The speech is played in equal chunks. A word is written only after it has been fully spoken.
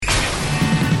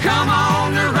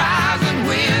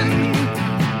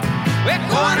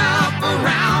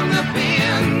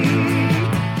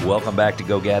welcome back to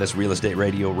Go Gaddis Real Estate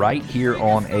Radio right here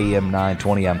on AM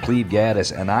 920. I'm Cleve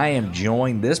Gaddis, and I am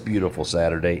joined this beautiful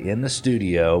Saturday in the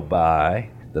studio by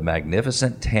the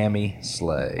magnificent Tammy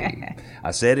Slay.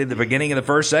 I said in the beginning of the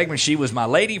first segment she was my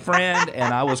lady friend,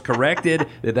 and I was corrected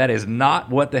that is not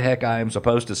what the heck I am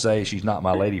supposed to say. She's not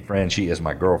my lady friend. She is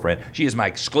my girlfriend. She is my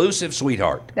exclusive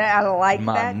sweetheart. I like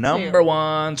my that number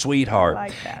one sweetheart. I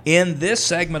like that. In this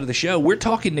segment of the show, we're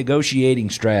talking negotiating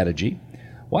strategy.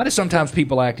 Why do sometimes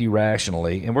people act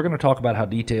irrationally? And we're going to talk about how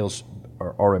details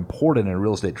are important in a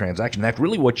real estate transaction. That's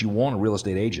really what you want a real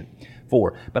estate agent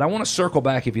for. But I want to circle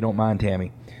back, if you don't mind,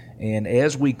 Tammy. And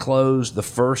as we close the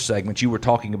first segment, you were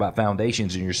talking about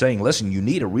foundations, and you're saying, listen, you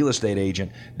need a real estate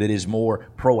agent that is more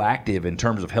proactive in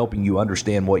terms of helping you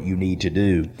understand what you need to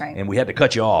do. Right. And we had to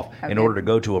cut you off in order to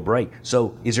go to a break.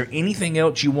 So is there anything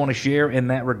else you want to share in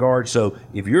that regard? So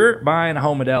if you're buying a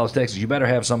home in Dallas, Texas, you better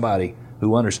have somebody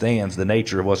who understands the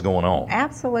nature of what's going on.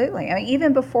 Absolutely. I mean,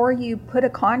 even before you put a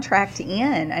contract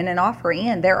in and an offer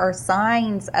in, there are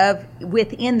signs of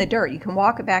within the dirt. You can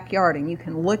walk a backyard and you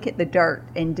can look at the dirt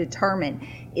and determine,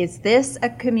 is this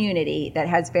a community that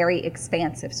has very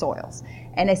expansive soils?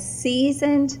 And a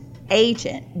seasoned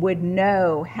agent would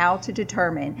know how to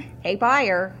determine, hey,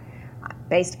 buyer,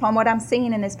 based upon what I'm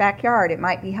seeing in this backyard, it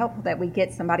might be helpful that we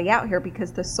get somebody out here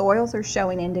because the soils are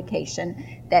showing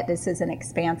indication that this is an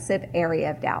expansive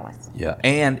area of Dallas. Yeah,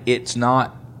 and it's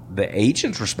not the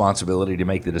agent's responsibility to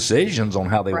make the decisions on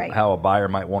how how a buyer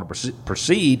might want to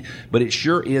proceed, but it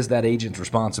sure is that agent's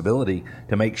responsibility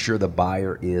to make sure the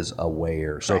buyer is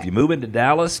aware. So if you move into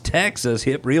Dallas, Texas,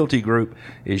 Hip Realty Group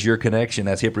is your connection.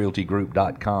 That's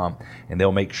hiprealtygroup.com, and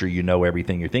they'll make sure you know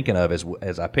everything you're thinking of.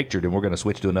 As I pictured, and we're going to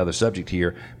switch to another subject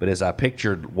here, but as I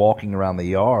pictured walking around the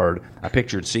yard, I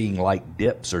pictured seeing like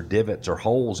dips or divots or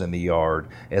holes in the yard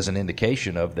as an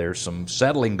indication of there's some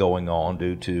settling going on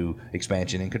due to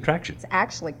expansion and contraction. It's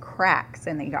actually cracks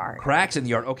in the yard. Cracks in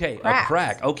the yard. Okay, cracks. A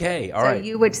crack. Okay, all right. So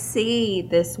you would see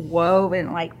this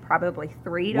woven like probably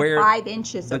 3 to 5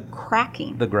 inches of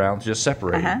cracking. The ground's just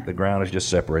separating. The ground is just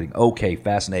separating. Okay,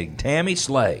 fascinating. Tammy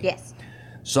Slay. Yes.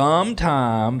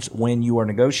 Sometimes when you are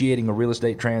negotiating a real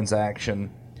estate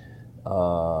transaction,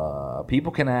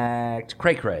 people can act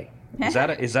cray-cray. Is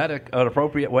that an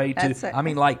appropriate way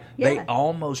to? They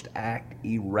almost act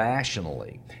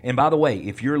irrationally. And by the way,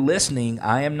 if you're listening,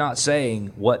 I am not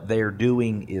saying what they're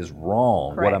doing is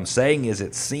wrong. Correct. What I'm saying is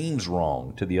it seems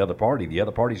wrong to the other party. The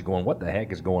other party's going, what the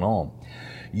heck is going on?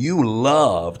 You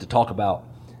love to talk about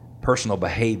personal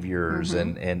behaviors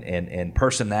and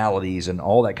personalities and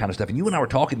all that kind of stuff. And you and I were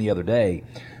talking the other day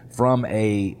from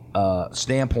a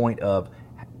standpoint of,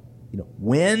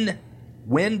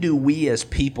 when do we as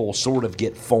people sort of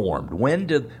get formed? When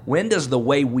does the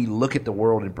way we look at the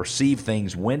world and perceive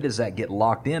things, when does that get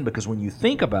locked in? Because when you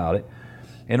think about it,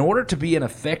 in order to be an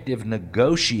effective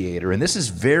negotiator, and this is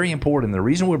very important, the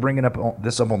reason we're bringing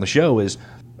this up on the show is,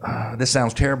 this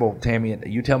sounds terrible, Tammy,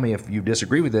 you tell me if you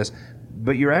disagree with this,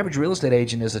 but your average real estate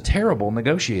agent is a terrible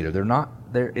negotiator. They're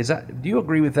not there. Do you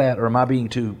agree with that, or am I being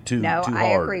too hard? No, I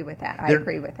agree with that. I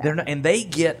agree with that. They're not, and they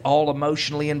get all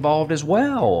emotionally involved as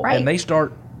well, right. And they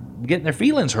start getting their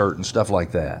feelings hurt and stuff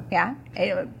like that. Yeah,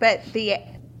 but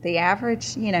the average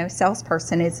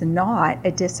salesperson is not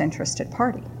a disinterested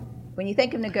party. When you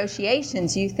think of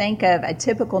negotiations, you think of a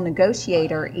typical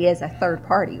negotiator is a third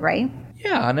party, right?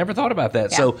 Yeah, I never thought about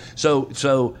that. Yeah.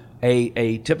 So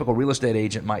a typical real estate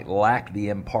agent might lack the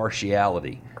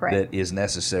impartiality that is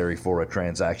necessary for a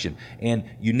transaction. And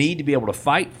you need to be able to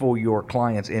fight for your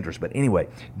client's interest. But anyway,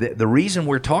 the reason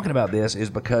we're talking about this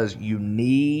is because you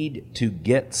need to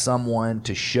get someone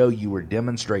to show you or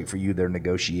demonstrate for you their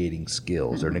negotiating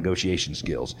skills, their negotiation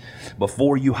skills,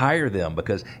 before you hire them.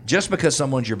 Because just because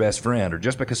someone's your best friend or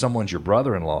just because someone's your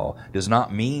brother-in-law does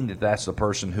not mean that that's the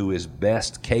person who is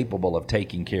best capable of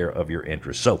taking care of your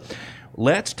interests. So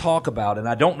let's talk about, and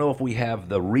I don't know if we have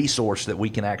the resource that we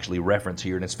can actually reference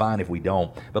here, and it's fine if we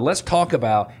don't, but let's talk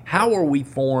about how are we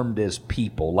formed as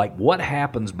people? Like, what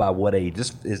happens by what age?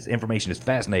 This information is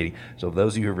fascinating. So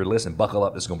those of you who are listening, buckle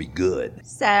up. It's going to be good.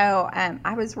 So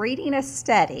I was reading a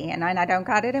study, and I don't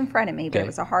got it in front of me, but it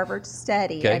was a Harvard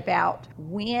study about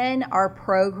when our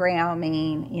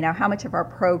programming, how much of our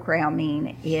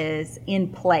programming is in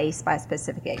place by a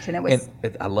specific age. And it was.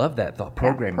 And I love that thought,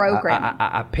 programming.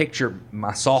 I picture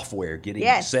my software getting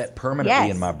set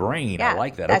permanently in my brain. I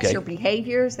like that. That's your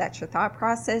behaviors. That's your thought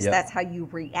process. That's how you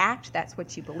react. That's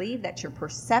what you believe. That's your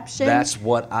perception. That's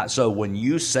what so when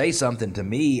you say something to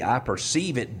me, I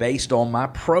perceive it based on my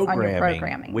programming, on your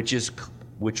programming.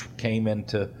 which came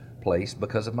into place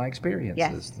because of my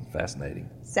experiences. Yes. Fascinating.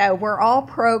 So we're all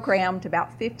programmed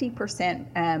about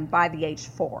 50% by the age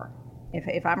 4.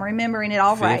 if I'm remembering it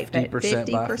all right, but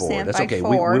 50% by 4. That's by okay.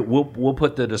 4. We'll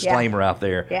put the disclaimer out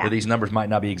there that these numbers might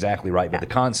not be exactly right, but the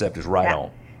concept is right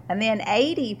on. And then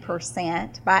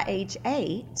 80% by age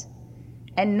 8,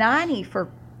 and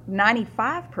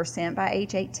 95% by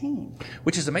age 18.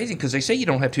 Which is amazing because they say you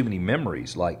don't have too many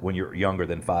memories like when you're younger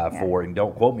than 5'4", and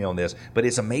don't quote me on this, but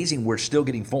it's amazing we're still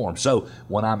getting formed. So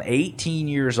when I'm 18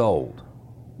 years old,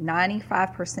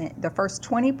 95%, the first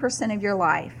 20% of your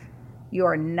life, you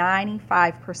are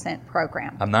 95%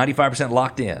 programmed. I'm 95%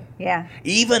 locked in. Yeah.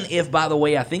 Even if, by the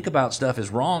way, I think about stuff is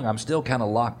wrong, I'm still kind of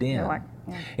locked in. Yeah.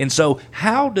 And so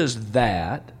how does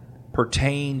that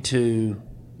pertain to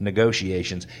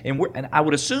negotiations? And I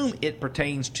would assume it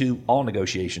pertains to all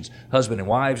negotiations. Husband and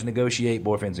wives negotiate,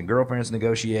 boyfriends and girlfriends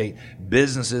negotiate,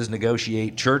 businesses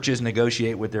negotiate, churches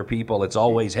negotiate with their people. It's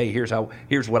always, hey, here's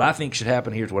what I think should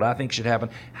happen, here's what I think should happen.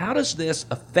 How does this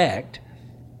affect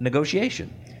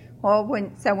negotiation? Well,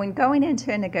 when going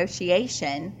into a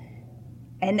negotiation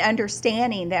and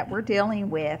understanding that we're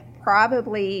dealing with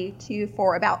probably 2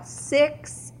 for about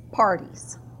 6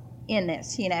 parties in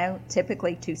this,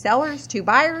 typically 2 sellers, 2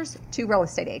 buyers, 2 real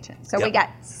estate agents. So we got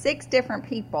 6 different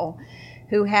people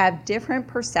who have different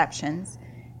perceptions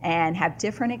and have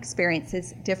different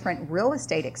experiences, different real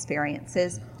estate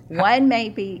experiences. One may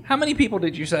be... How many people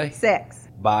did you say? 6.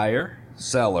 Buyer,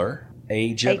 seller,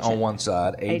 agent on one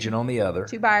side, agent on the other.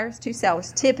 2 buyers, 2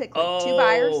 sellers. Typically, 2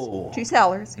 buyers, 2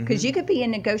 sellers. Because you could be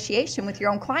in negotiation with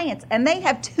your own clients, and they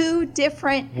have 2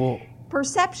 different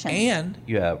perceptions. And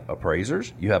you have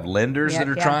appraisers, you have lenders that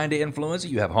are trying to influence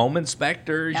it, you have home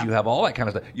inspectors, you have all that kind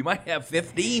of stuff. You might have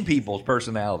 15 people's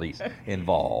personalities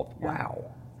involved.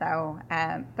 Wow. So,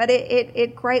 but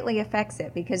it greatly affects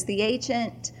it because the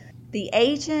agent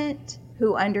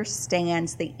who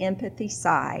understands the empathy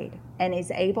side and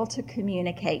is able to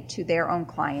communicate to their own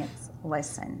clients,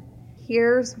 listen,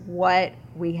 here's what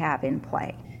we have in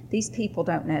play. These people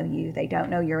don't know you. They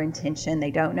don't know your intention. They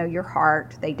don't know your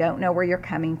heart. They don't know where you're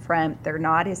coming from. They're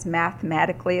not as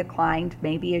mathematically inclined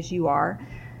maybe as you are,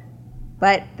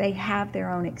 but they have their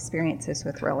own experiences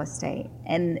with real estate,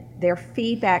 and their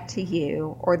feedback to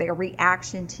you or their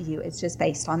reaction to you is just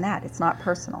based on that. It's not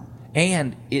personal.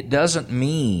 And it doesn't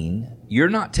mean you're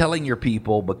not telling your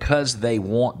people because they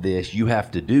want this, you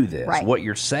have to do this. Right. What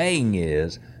you're saying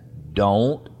is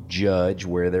don't judge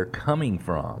where they're coming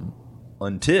from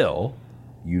until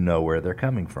you know where they're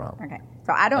coming from. Okay.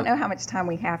 So I don't know how much time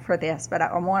we have for this, but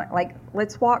I want,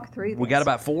 let's walk through this. We got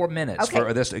about 4 minutes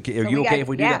for this. Are you okay if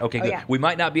we do that? Okay, good. Yeah. We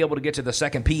might not be able to get to the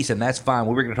second piece, and that's fine.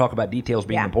 We're going to talk about details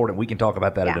being important. We can talk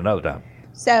about that at another time.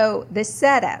 So the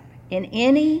setup in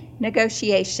any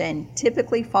negotiation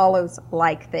typically follows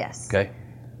like this. Okay.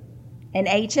 An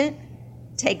agent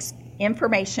takes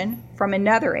information from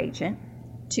another agent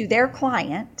to their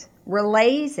client,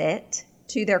 relays it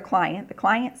to their client. The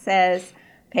client says,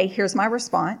 okay, here's my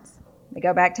response. They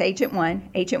go back to Agent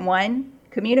 1. Agent 1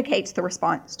 communicates the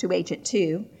response to Agent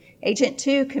 2. Agent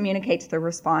 2 communicates the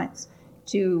response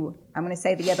to, I'm going to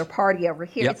say, the other party over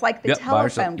here. It's like the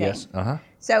telephone game. Yes. Uh-huh.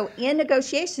 So in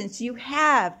negotiations, you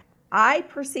have, I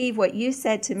perceive what you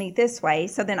said to me this way,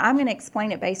 so then I'm going to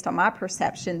explain it based on my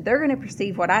perception. They're going to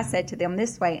perceive what I said to them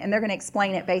this way, and they're going to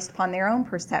explain it based upon their own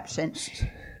perception.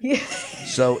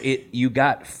 So you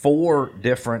got 4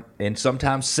 different, and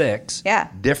sometimes 6,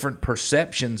 different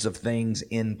perceptions of things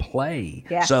in play.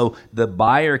 Yeah. So the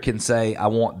buyer can say, I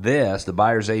want this. The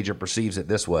buyer's agent perceives it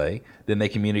this way. Then they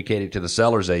communicate it to the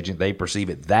seller's agent. They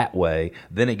perceive it that way.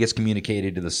 Then it gets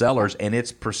communicated to the sellers, and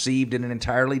it's perceived in an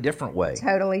entirely different way.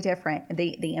 Totally different.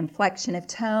 The inflection of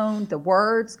tone, the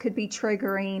words could be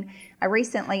triggering. I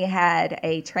recently had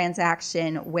a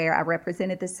transaction where I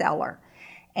represented the seller.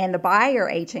 And the buyer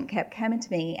agent kept coming to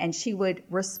me, and she would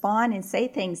respond and say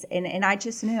things, and I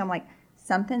just knew, I'm like,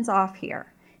 something's off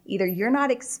here. Either you're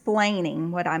not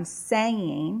explaining what I'm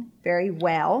saying very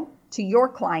well to your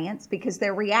clients, because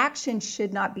their reaction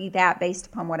should not be that based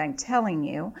upon what I'm telling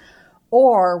you,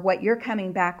 or what you're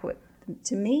coming back with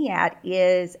to me at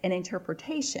is an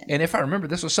interpretation. And if I remember,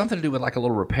 this was something to do with like a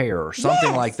little repair or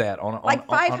something like that on like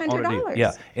 $500.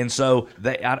 Yeah. And so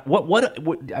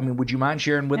would you mind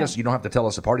sharing with us? You don't have to tell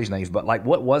us the parties' names, but like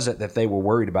what was it that they were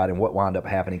worried about and what wound up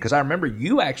happening? Because I remember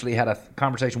you actually had a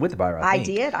conversation with the buyer. I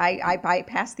did. I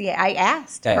bypassed I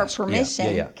asked for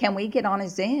permission. Yeah. Can we get on a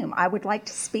Zoom? I would like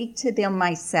to speak to them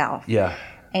myself. Yeah.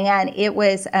 And it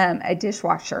was a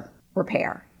dishwasher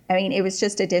repair. I mean, it was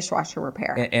just a dishwasher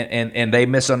repair. And they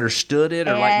misunderstood it?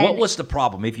 Or like, what was the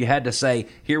problem? If you had to say,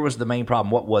 here was the main problem,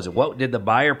 what was it? What did the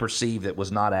buyer perceive that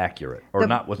was not accurate or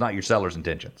was not your seller's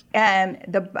intentions? And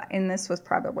this was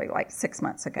probably like 6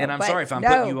 months ago. And I'm sorry if I'm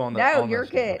putting you on the... No, you're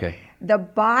good. Okay. The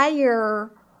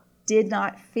buyer did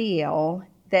not feel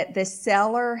that the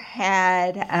seller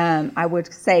had, I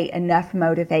would say, enough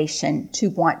motivation to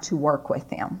want to work with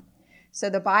them. So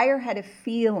the buyer had a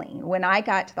feeling, when I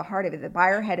got to the heart of it, the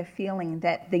buyer had a feeling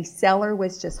that the seller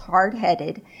was just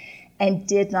hard-headed and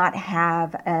did not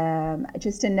have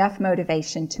just enough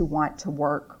motivation to want to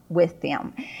work with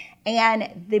them.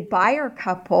 And the buyer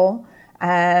couple,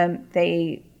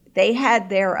 they had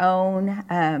their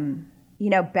own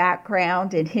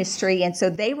background and history. And so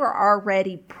they were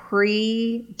already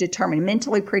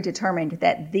mentally predetermined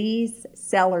that these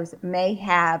sellers may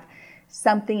have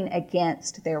something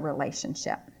against their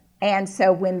relationship. And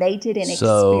so when they did an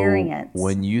experience...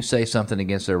 When you say something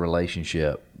against their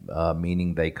relationship,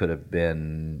 meaning they could have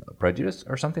been prejudiced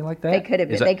or something like that? They could have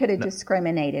been. They could have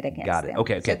discriminated against them. Got it.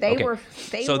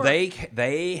 Okay. So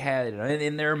they had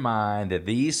in their mind that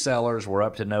these sellers were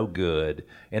up to no good,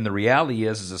 and the reality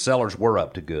is the sellers were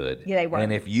up to good. Yeah, they were.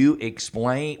 And if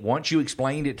once you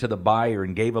explained it to the buyer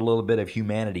and gave a little bit of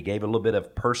humanity, gave a little bit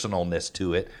of personalness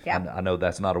to it, I know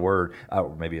that's not a word,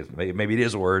 maybe it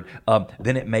is a word,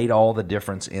 then it made all the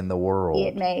difference in the world.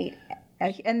 It made...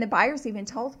 And the buyers even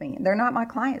told me, they're not my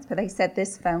clients, but they said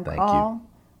this phone call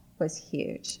was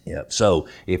huge. Yep. So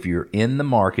if you're in the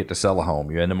market to sell a home,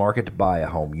 you're in the market to buy a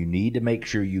home, you need to make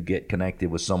sure you get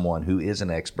connected with someone who is an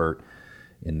expert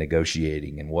in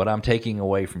negotiating. And what I'm taking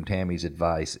away from Tammy's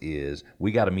advice is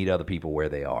we got to meet other people where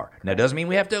they are. Now, it doesn't mean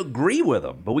we have to agree with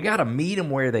them, but we got to meet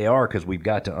them where they are because we've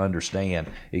got to understand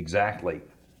exactly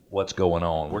what's going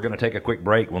on. We're going to take a quick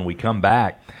break. When we come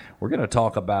back, we're going to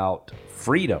talk about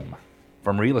freedom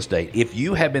from real estate. If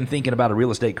you have been thinking about a real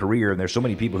estate career, and there's so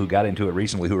many people who got into it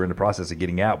recently who are in the process of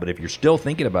getting out, but if you're still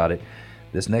thinking about it,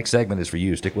 this next segment is for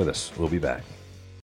you. Stick with us. We'll be back.